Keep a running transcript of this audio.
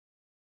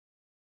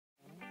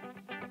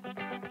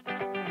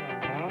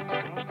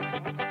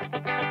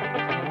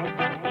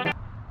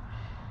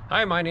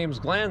Hi, my name's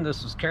Glenn.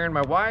 This is Karen,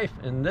 my wife,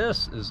 and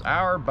this is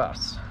our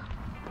bus.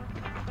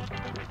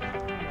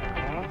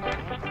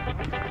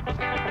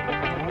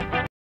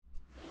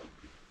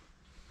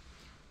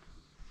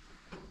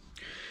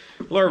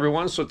 Hello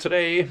everyone. So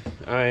today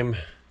I'm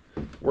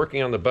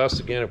working on the bus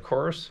again, of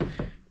course,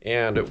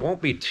 and it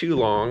won't be too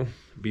long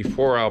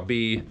before I'll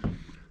be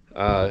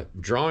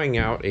drawing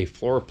out a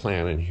floor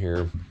plan in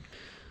here.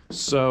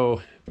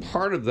 So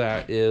part of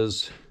that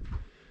is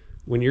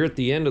when you're at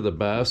the end of the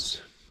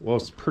bus, well,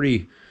 it's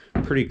pretty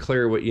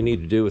clear what you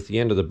need to do with the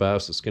end of the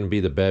bus. It's going to be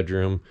the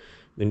bedroom.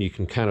 Then you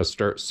can kind of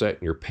start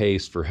setting your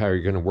pace for how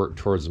you're going to work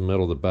towards the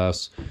middle of the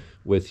bus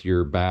with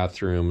your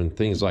bathroom and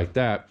things like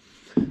that.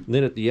 And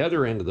then at the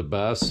other end of the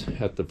bus,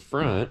 at the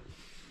front,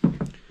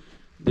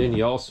 then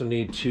you also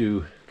need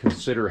to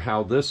consider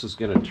how this is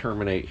going to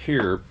terminate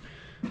here.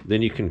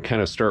 Then you can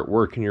kind of start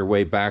working your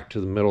way back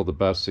to the middle of the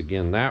bus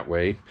again that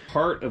way.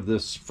 Part of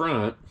this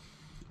front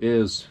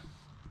is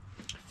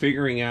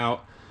figuring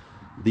out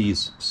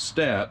these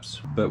steps,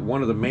 but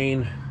one of the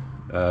main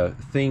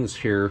things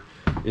here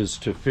is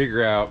to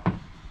figure out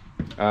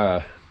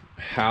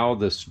how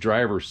this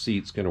driver's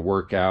seat's going to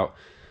work out,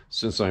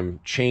 since I'm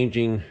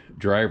changing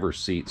driver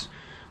seats.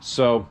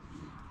 So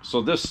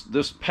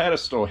this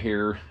pedestal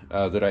here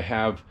that I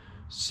have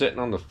sitting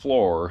on the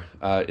floor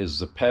is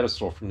the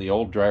pedestal from the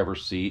old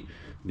driver's seat.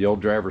 The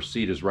old driver's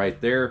seat is right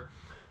there,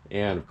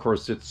 and of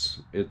course it's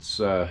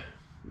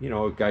you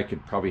know, a guy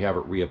could probably have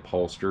it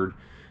reupholstered.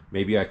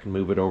 Maybe I can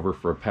move it over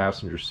for a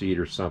passenger seat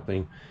or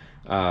something.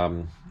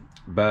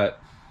 But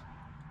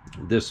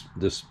this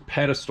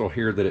pedestal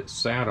here that it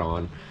sat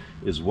on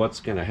is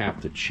what's going to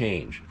have to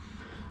change.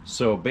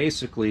 So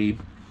basically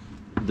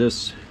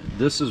this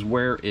is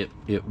where it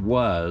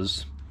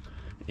was,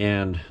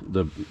 and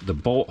the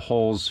bolt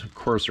holes of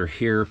course are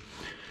here,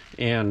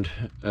 and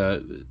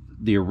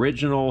the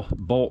original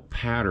bolt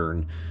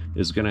pattern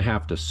is going to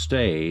have to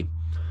stay,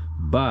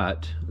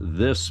 but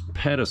this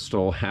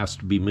pedestal has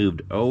to be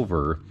moved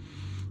over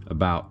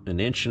about 1.5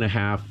 inches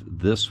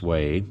this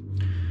way,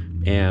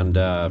 and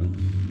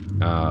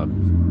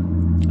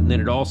then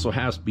it also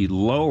has to be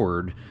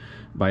lowered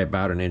by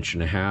about 1.5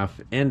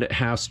 inches, and it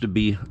has to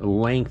be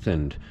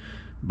lengthened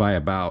by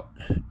about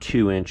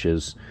 2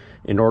 inches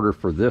in order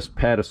for this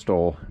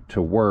pedestal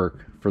to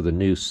work for the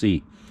new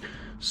seat.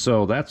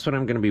 So that's what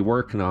I'm going to be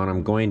working on.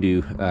 I'm going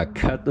to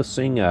cut this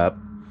thing up.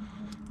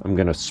 I'm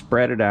going to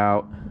spread it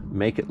out,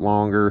 make it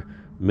longer,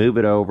 move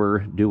it over,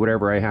 do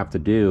whatever I have to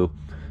do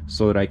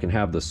so that I can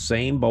have the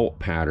same bolt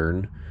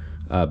pattern,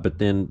 but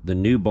then the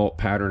new bolt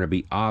pattern will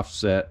be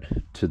offset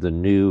to the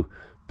new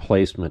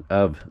placement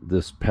of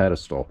this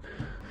pedestal.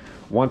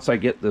 Once I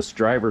get this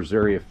driver's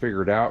area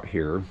figured out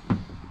here,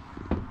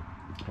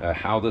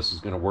 how this is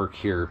going to work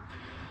here,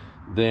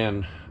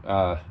 then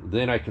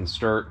I can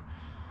start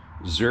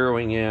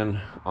zeroing in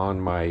on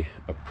my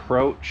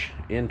approach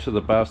into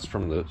the bus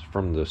from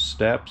the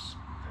steps,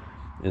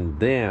 and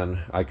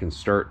then I can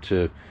start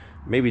to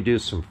maybe do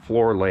some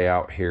floor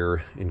layout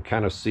here and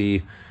kind of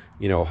see,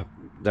 you know,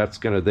 that's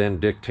going to then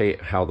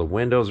dictate how the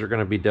windows are going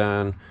to be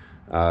done,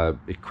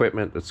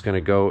 equipment that's going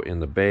to go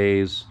in the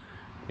bays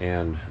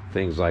and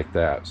things like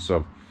that.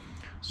 So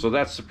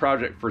that's the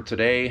project for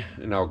today,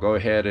 and I'll go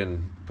ahead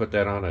and put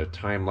that on a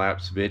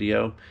time-lapse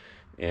video,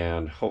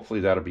 and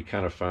hopefully that'll be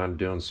kind of fun,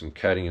 doing some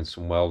cutting and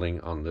some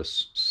welding on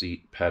this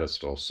seat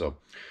pedestal. So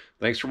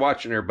thanks for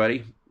watching,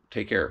 everybody.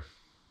 Take care.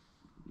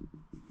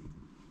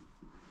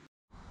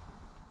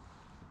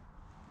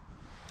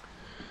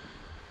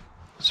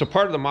 So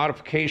part of the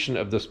modification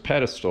of this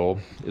pedestal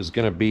is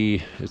going to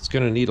be, it's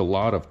going to need a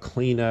lot of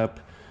cleanup.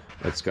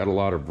 It's got a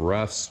lot of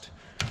rust.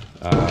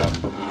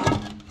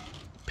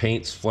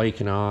 Paint's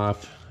flaking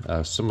off.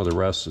 Some of the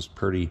rust is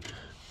pretty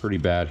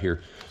bad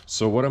here.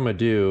 So what I'm going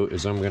to do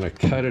is I'm going to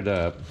cut it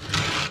up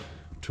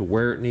to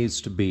where it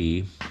needs to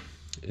be,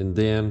 and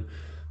then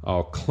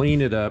I'll clean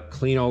it up,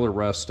 clean all the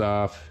rust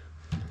off,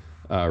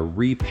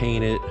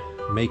 repaint it,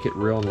 make it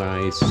real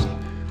nice.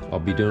 I'll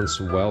be doing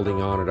some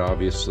welding on it,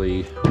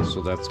 obviously,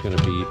 so that's going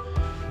to be,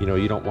 you know,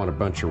 you don't want a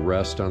bunch of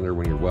rust on there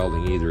when you're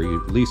welding either. You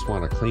at least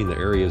want to clean the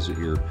areas that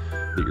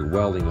you're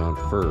welding on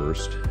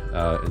first,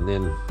 and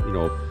then, you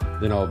know,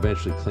 then I'll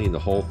eventually clean the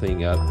whole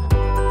thing up.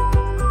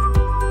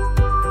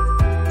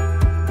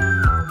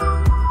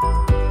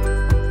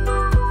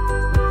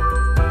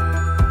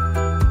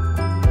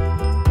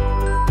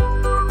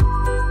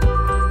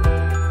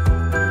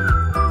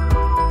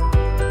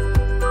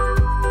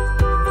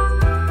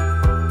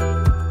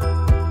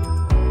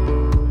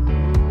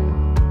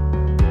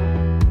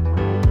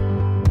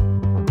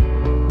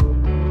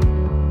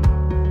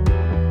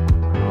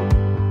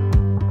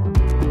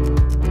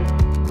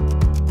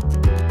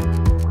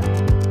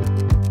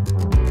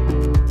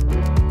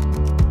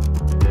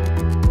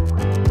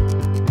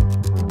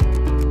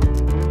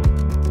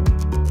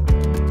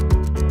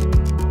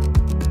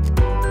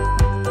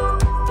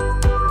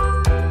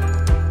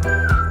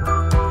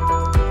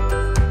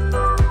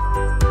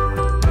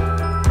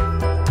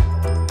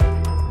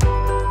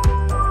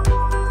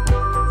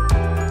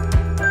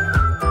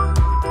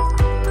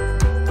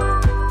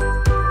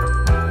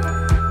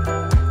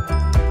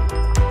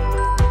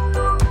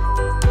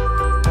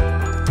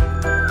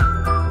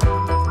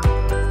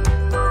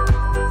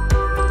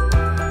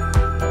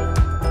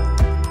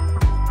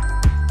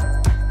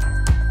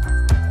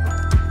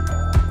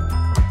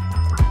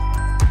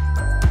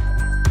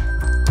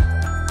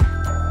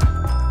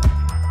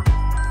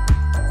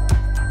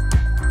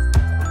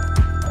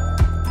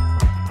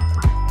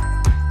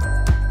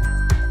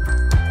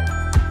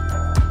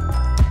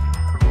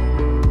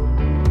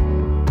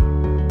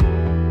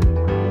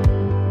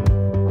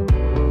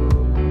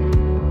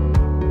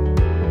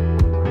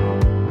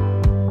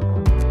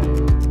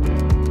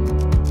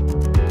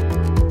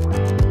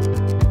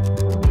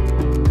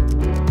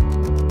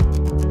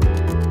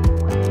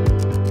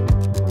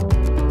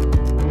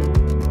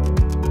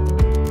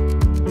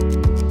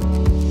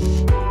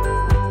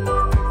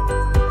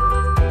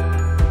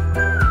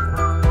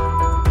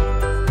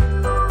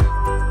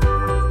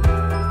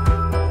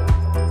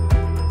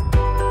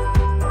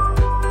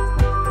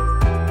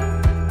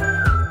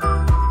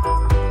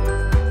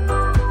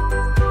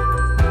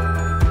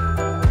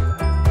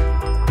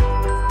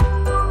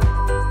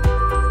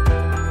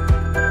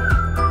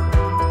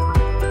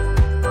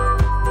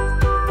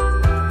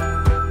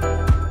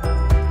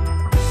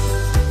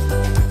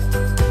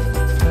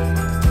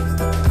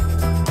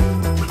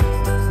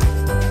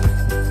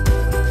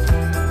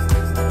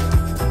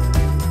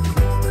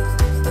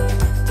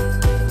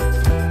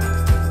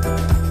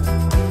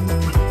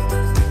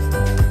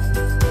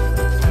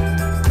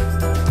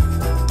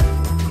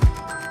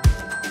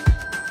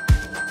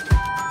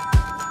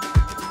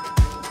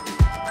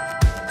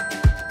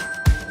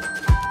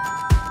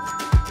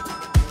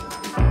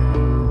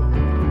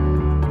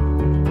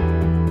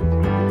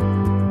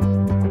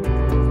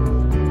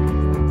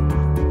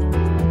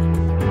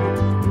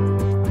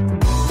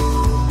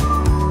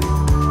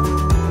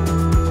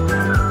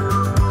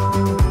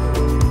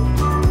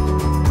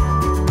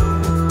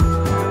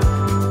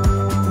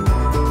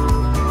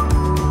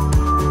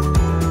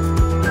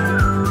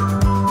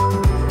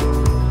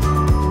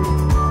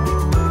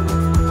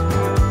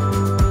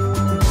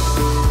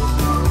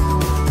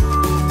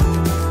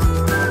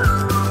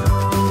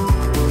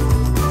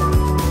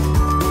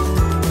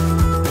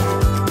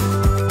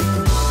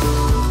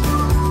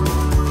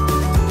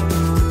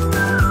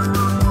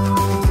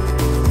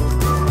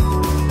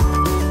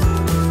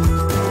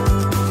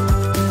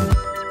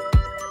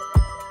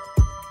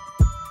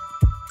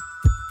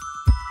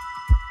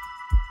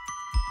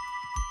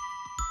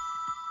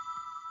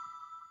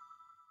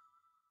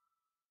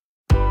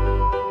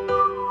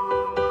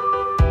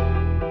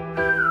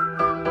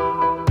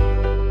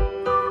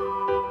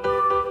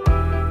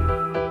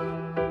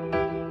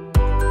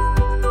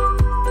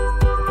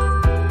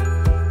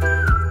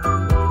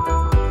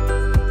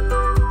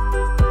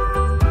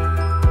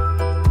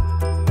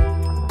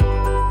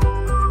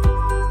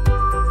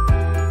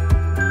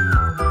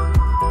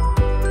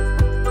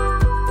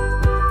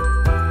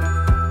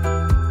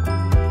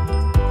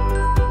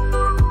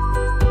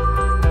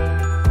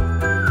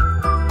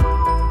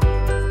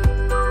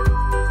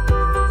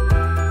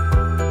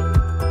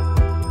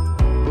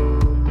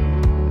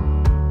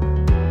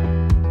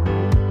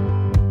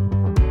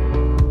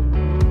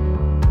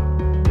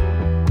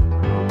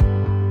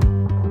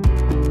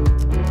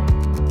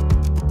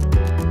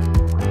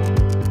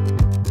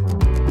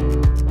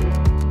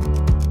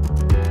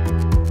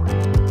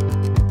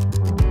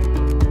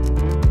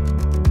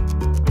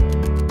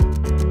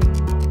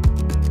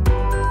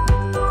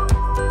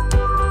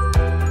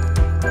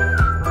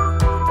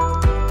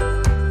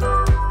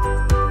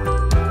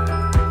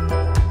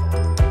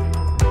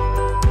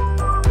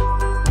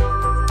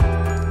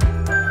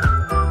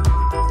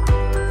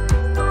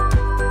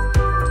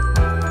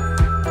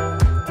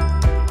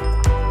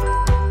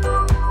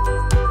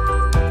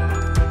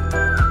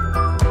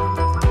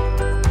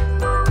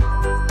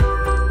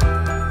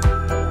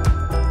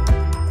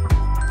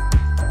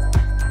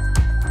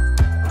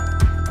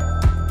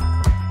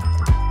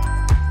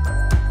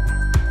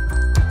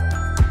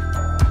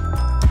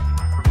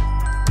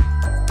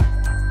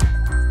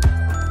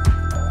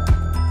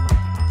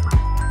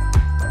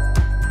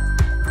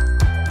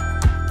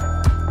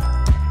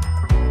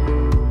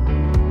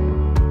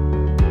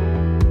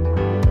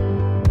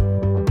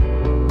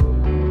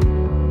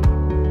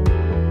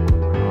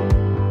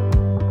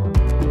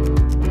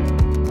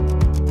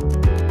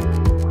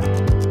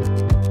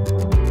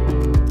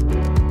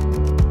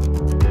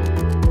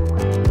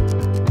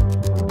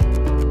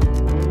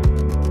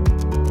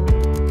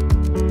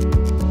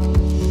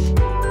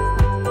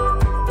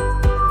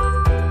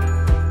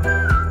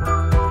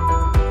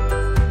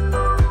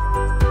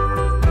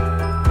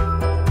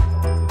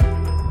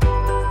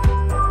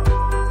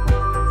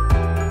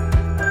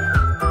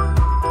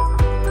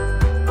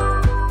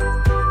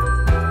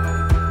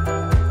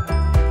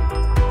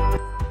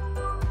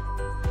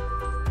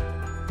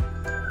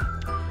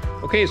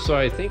 Okay, so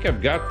I think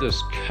I've got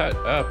this cut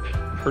up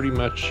pretty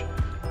much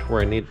to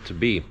where I need it to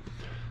be.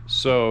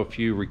 So if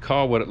you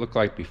recall what it looked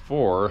like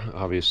before,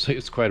 obviously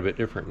it's quite a bit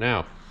different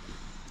now.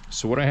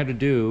 So what I had to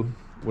do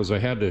was I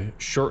had to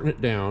shorten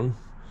it down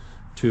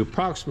to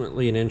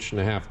approximately 1.5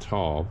 inches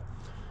tall.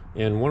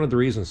 And one of the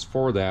reasons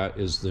for that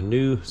is the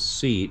new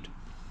seat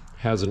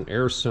has an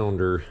air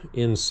cylinder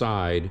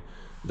inside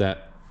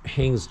that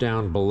hangs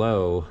down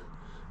below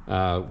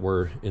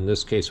where in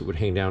this case it would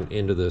hang down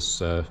into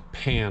this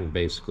pan,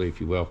 basically, if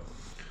you will.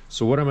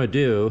 So what I'm going to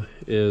do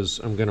is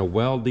I'm going to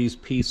weld these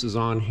pieces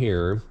on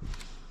here.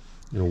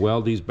 I'm going to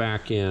weld these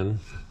back in,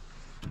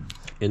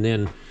 and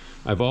then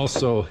I've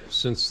also,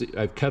 since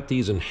I've cut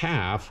these in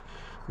half,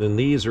 then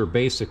these are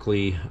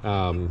basically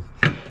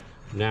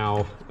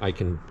now I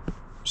can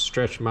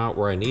stretch them out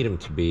where I need them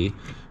to be.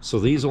 So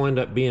these will end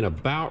up being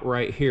about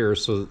right here,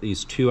 so that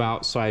these two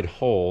outside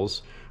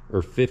holes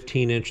are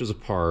 15 inches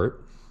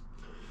apart,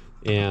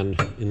 and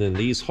then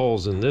these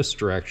holes in this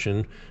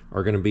direction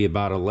are going to be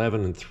about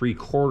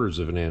 11.75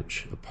 of an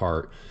inch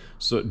apart.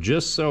 So it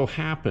just so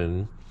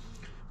happened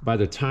by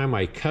the time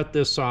I cut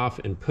this off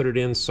and put it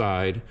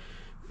inside,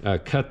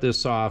 cut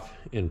this off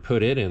and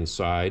put it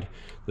inside,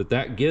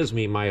 that gives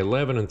me my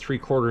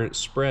 11.75 inch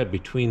spread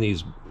between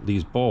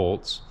these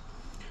bolts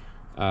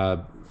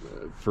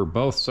for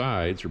both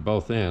sides or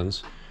both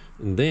ends.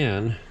 And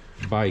then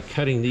by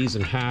cutting these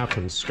in half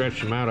and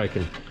stretch them out,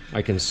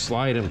 I can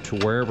slide them to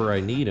wherever I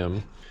need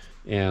them,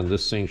 and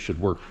this thing should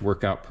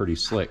work out pretty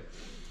slick.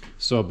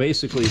 So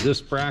basically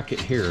this bracket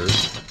here,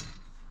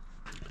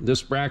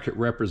 this bracket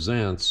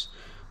represents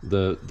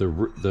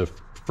the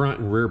front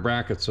and rear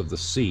brackets of the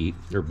seat.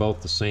 They're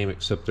both the same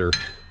except they're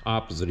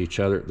opposite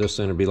each other. This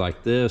end will be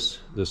like this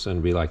end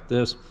will be like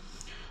this.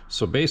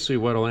 So basically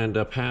what will end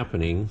up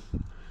happening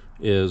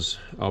is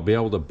I'll be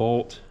able to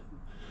bolt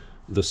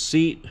the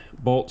seat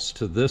bolts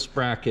to this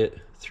bracket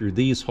through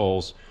these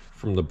holes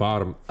from the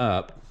bottom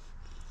up.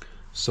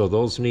 So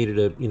those needed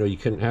a, you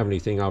couldn't have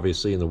anything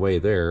obviously in the way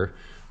there,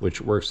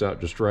 which works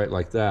out just right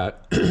like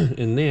that.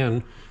 And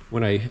then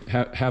when I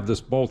have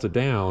this bolted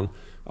down,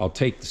 I'll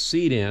take the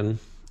seat in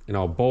and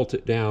I'll bolt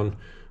it down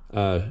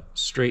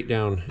straight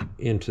down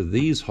into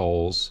these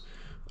holes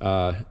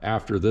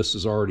after this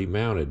is already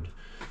mounted.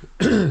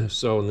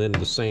 So, and then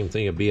the same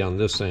thing would be on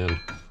this end.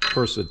 Of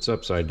course, it's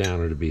upside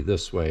down, it'll be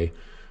this way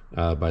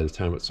by the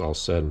time it's all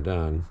said and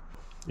done.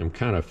 I'm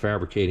kind of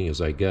fabricating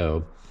as I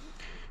go.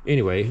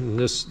 Anyway,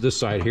 this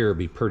side here will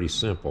be pretty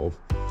simple.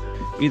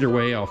 Either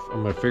way, I'm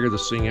going to figure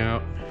this thing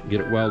out,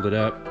 get it welded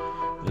up,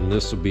 and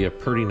this will be a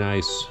pretty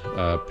nice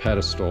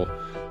pedestal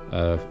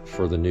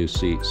for the new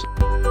seats.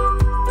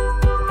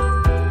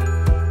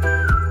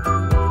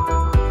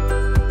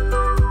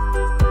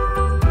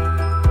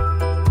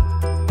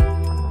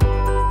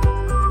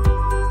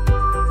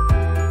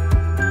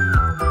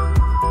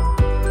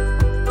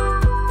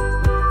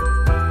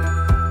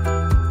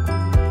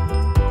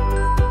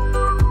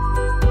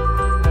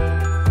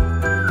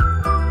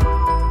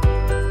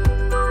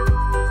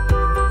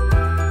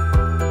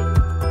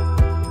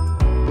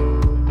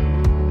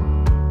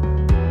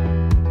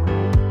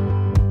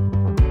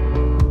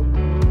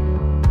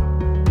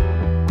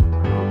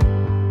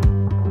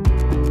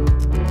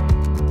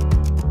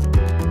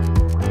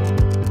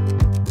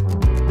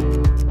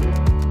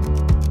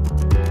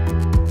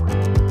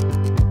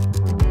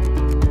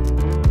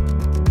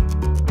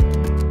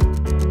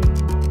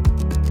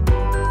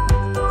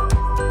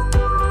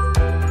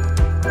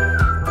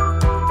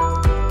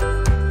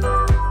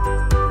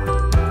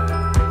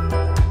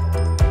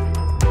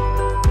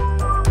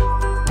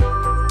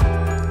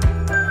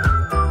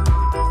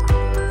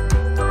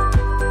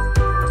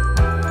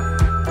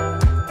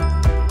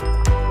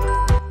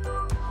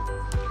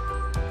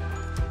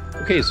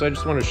 Okay, so I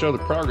just want to show the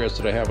progress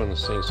that I have on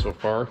this thing so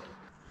far.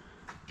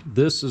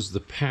 This is the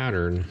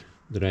pattern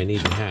that I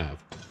need to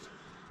have.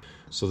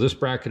 So this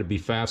bracket will be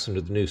fastened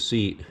to the new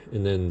seat,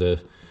 and then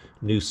the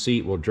new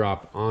seat will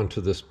drop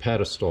onto this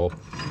pedestal,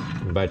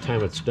 and by the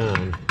time it's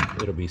done,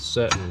 it'll be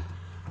sitting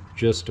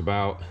just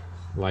about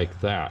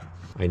like that.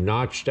 I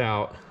notched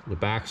out the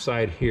back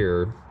side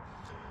here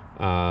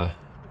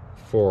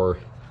for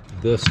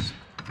this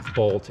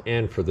bolt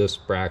and for this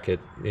bracket.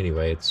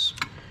 Anyway,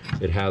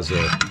 it has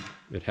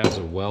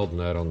a weld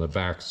nut on the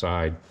back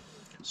side,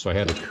 so I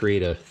had to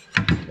create a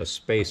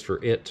space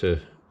for it to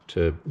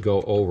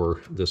go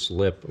over this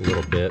lip a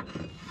little bit.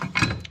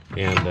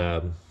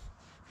 And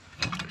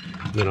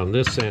then on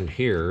this end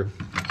here,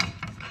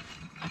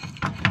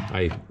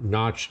 I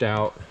notched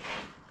out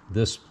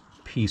this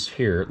piece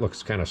here. It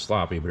looks kind of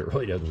sloppy, but it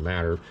really doesn't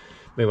matter.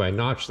 Maybe I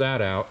notched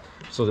that out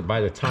so that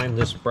by the time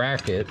this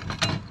bracket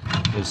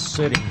is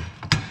sitting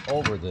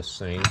over this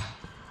thing,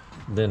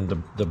 then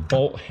the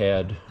bolt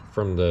head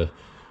from the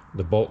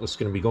bolt that's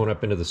going to be going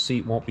up into the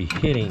seat won't be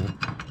hitting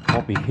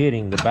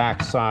the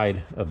back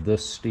side of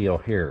this steel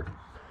here.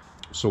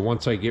 So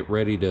once I get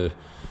ready to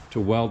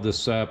weld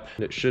this up,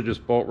 it should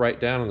just bolt right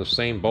down in the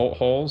same bolt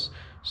holes,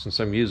 since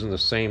I'm using the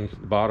same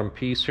bottom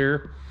piece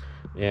here.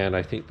 And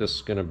I think this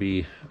is going to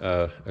be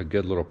a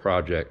good little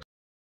project.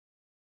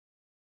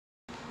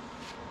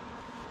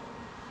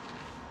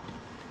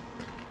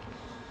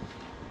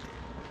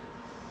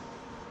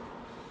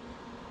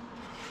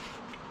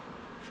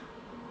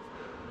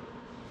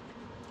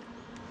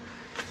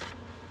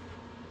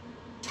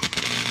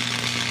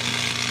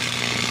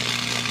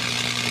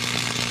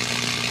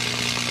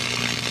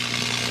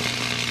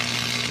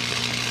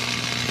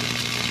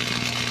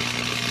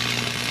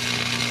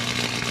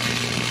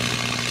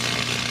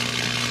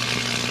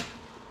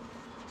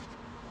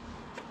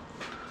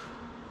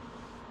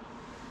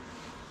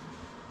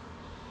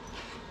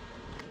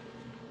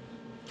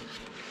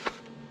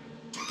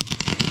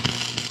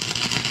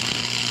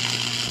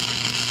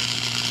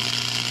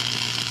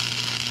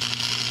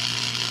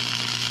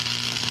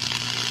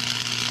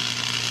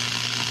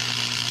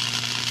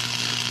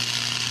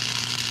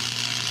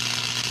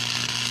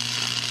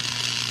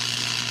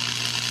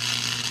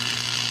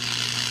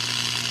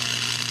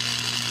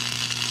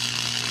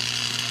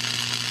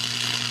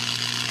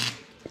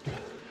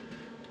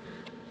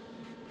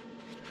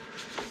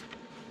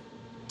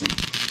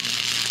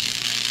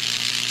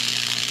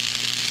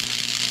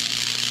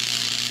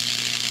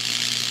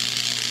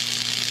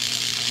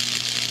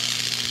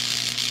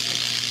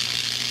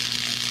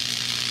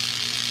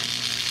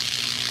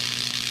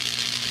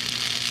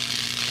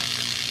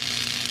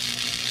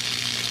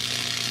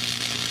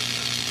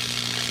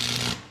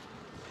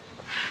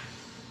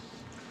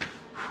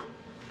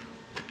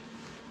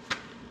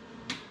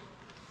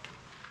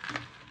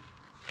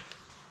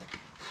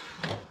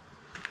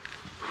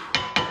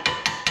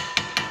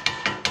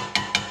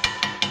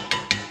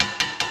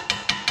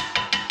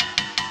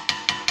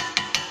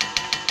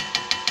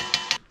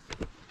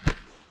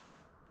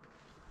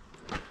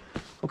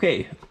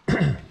 Okay,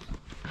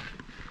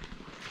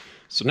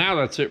 so now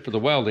that's it for the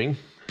welding,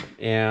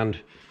 and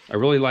I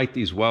really like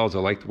these welds. I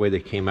like the way they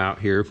came out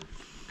here.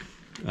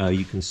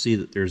 You can see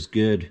that there's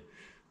good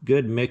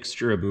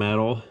mixture of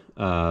metal.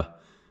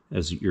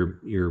 As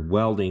you're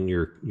welding,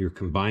 you're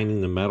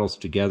combining the metals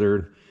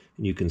together,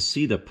 and you can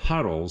see the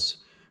puddles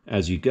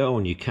as you go,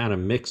 and you kind of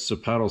mix the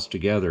puddles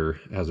together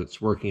as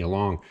it's working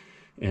along,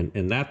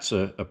 and that's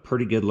a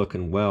pretty good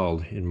looking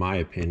weld in my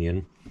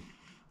opinion.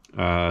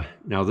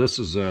 Now this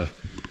is a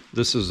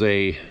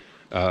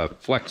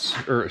flux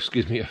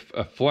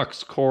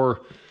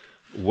core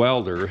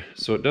welder,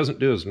 so it doesn't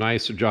do as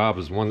nice a job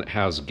as one that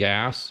has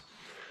gas,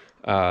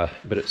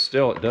 but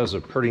it does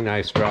a pretty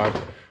nice job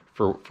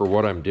for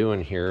what I'm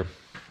doing here.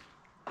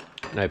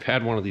 And I've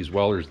had one of these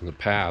welders in the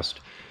past,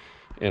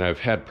 and I've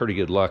had pretty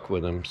good luck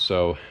with them.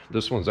 So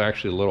this one's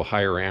actually a little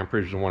higher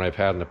amperage than what I've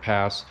had in the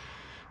past,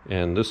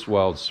 and this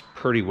welds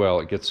pretty well.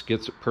 It gets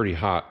it pretty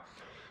hot.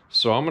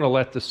 So I'm going to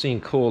let this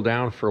thing cool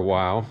down for a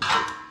while,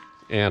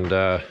 and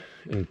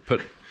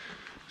put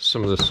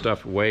some of this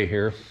stuff away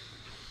here.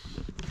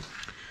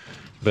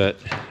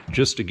 But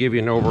just to give you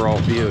an overall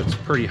view, it's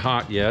pretty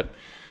hot yet.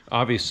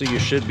 Obviously you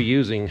should be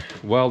using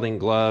welding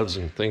gloves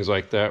and things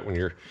like that when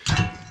you're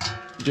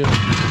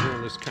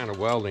doing this kind of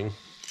welding.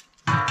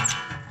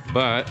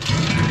 But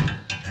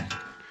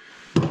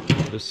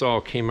this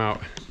all came out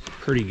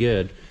pretty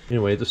good.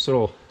 Anyway, this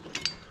little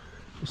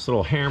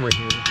hammer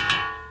here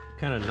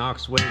kind of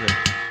knocks away the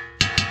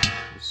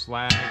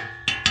slag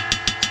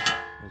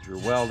as you're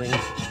welding.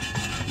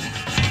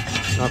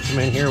 I'll come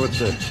in here with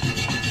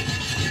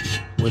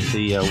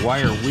the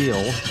wire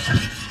wheel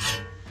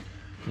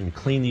and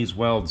clean these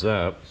welds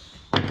up.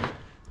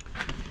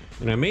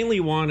 And I mainly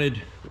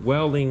wanted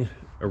welding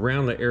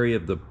around the area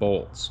of the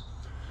bolts.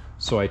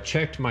 So I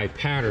checked my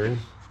pattern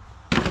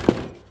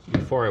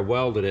before I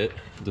welded it.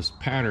 This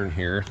pattern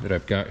here that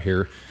I've got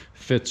here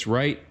fits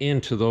right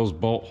into those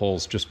bolt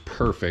holes just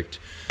perfect.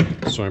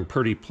 So I'm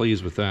pretty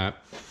pleased with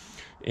that.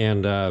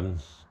 And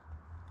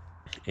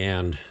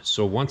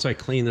so once I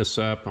clean this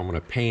up, I'm going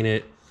to paint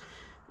it.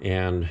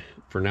 And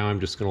for now, I'm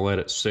just going to let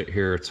it sit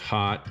here. It's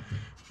hot,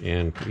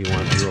 and you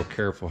want to be real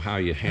careful how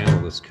you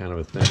handle this kind of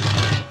a thing.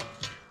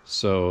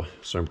 So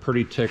I'm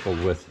pretty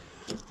tickled with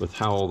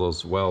how all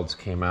those welds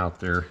came out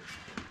there.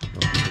 You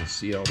can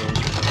see all those.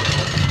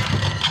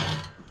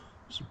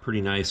 Some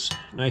pretty nice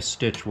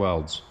stitch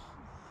welds,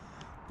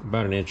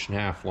 about 1.5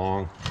 inches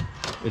long.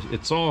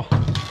 It's all,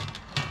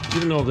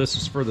 even though this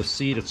is for the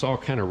seat, it's all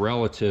kind of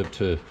relative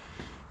to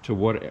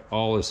what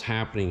all is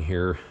happening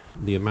here.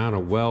 The amount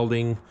of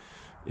welding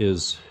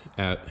is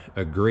at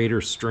a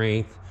greater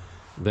strength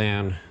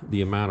than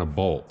the amount of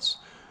bolts.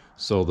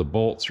 So the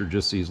bolts are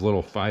just these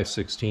little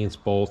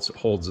 5/16 bolts that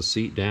holds the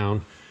seat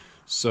down.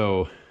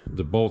 So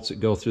the bolts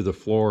that go through the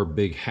floor,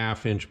 big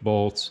 1/2 inch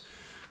bolts,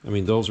 I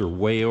mean, those are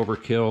way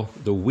overkill.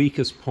 The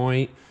weakest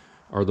point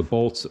are the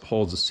bolts that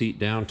holds the seat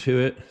down to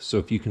it. So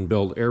if you can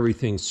build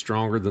everything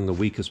stronger than the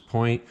weakest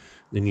point,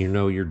 then you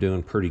know you're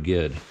doing pretty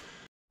good.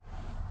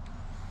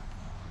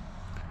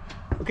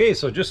 Okay,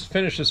 so just to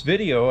finish this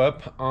video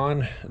up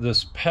on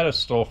this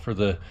pedestal for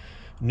the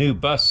new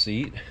bus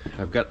seat.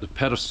 I've got the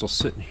pedestal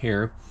sitting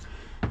here,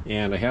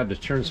 and I had to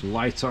turn some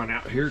lights on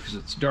out here because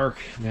it's dark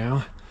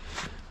now,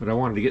 but I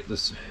wanted to get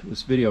this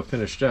video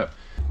finished up.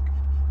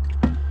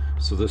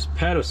 So this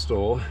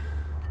pedestal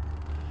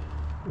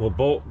will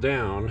bolt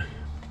down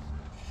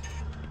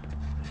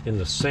in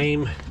the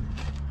same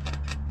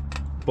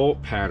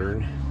bolt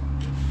pattern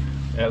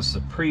as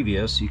the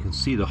previous. You can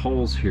see the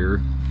holes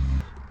here,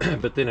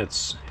 but then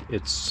it's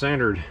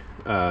centered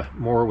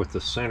more with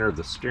the center of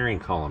the steering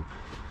column.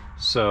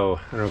 So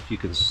I don't know if you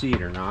can see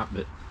it or not,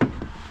 but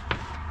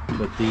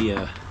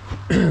the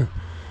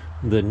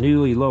the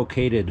newly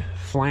located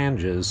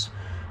flanges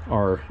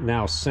are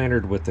now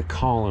centered with the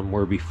column,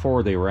 where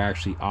before they were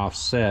actually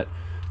offset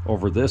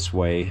over this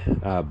way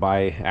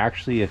by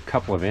actually a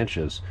couple of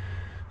inches.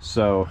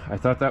 So I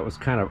thought that was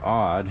kind of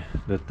odd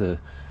that the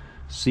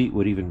seat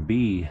would even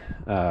be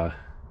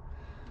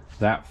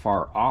that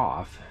far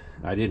off.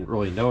 I didn't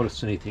really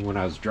notice anything when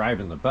I was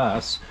driving the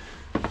bus,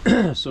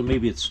 so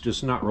maybe it's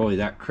just not really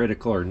that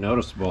critical or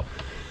noticeable.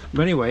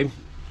 But anyway,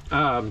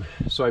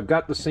 so I've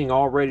got this thing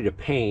all ready to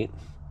paint,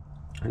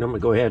 and I'm gonna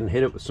go ahead and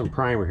hit it with some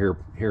primer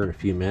here in a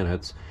few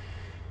minutes.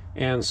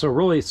 And so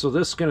this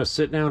is gonna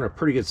sit down in a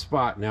pretty good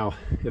spot. Now,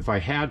 if I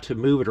had to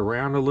move it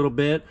around a little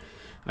bit,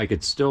 I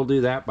could still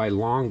do that by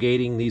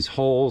elongating these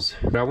holes,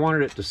 but I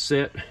wanted it to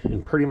sit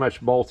and pretty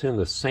much bolt in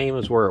the same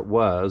as where it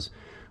was,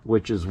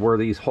 which is where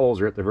these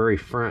holes are at the very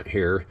front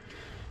here.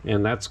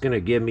 And that's going to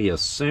give me a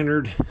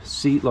centered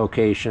seat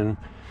location,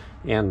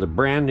 and the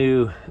brand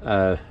new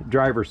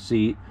driver's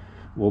seat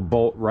will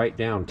bolt right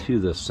down to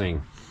this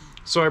thing.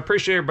 So I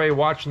appreciate everybody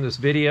watching this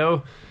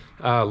video.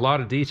 A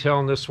lot of detail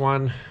in this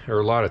one,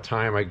 or a lot of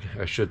time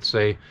I should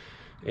say,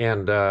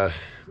 and I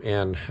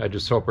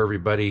just hope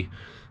everybody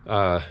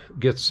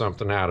gets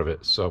something out of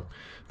it. So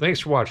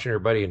thanks for watching,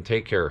 everybody, and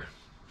take care.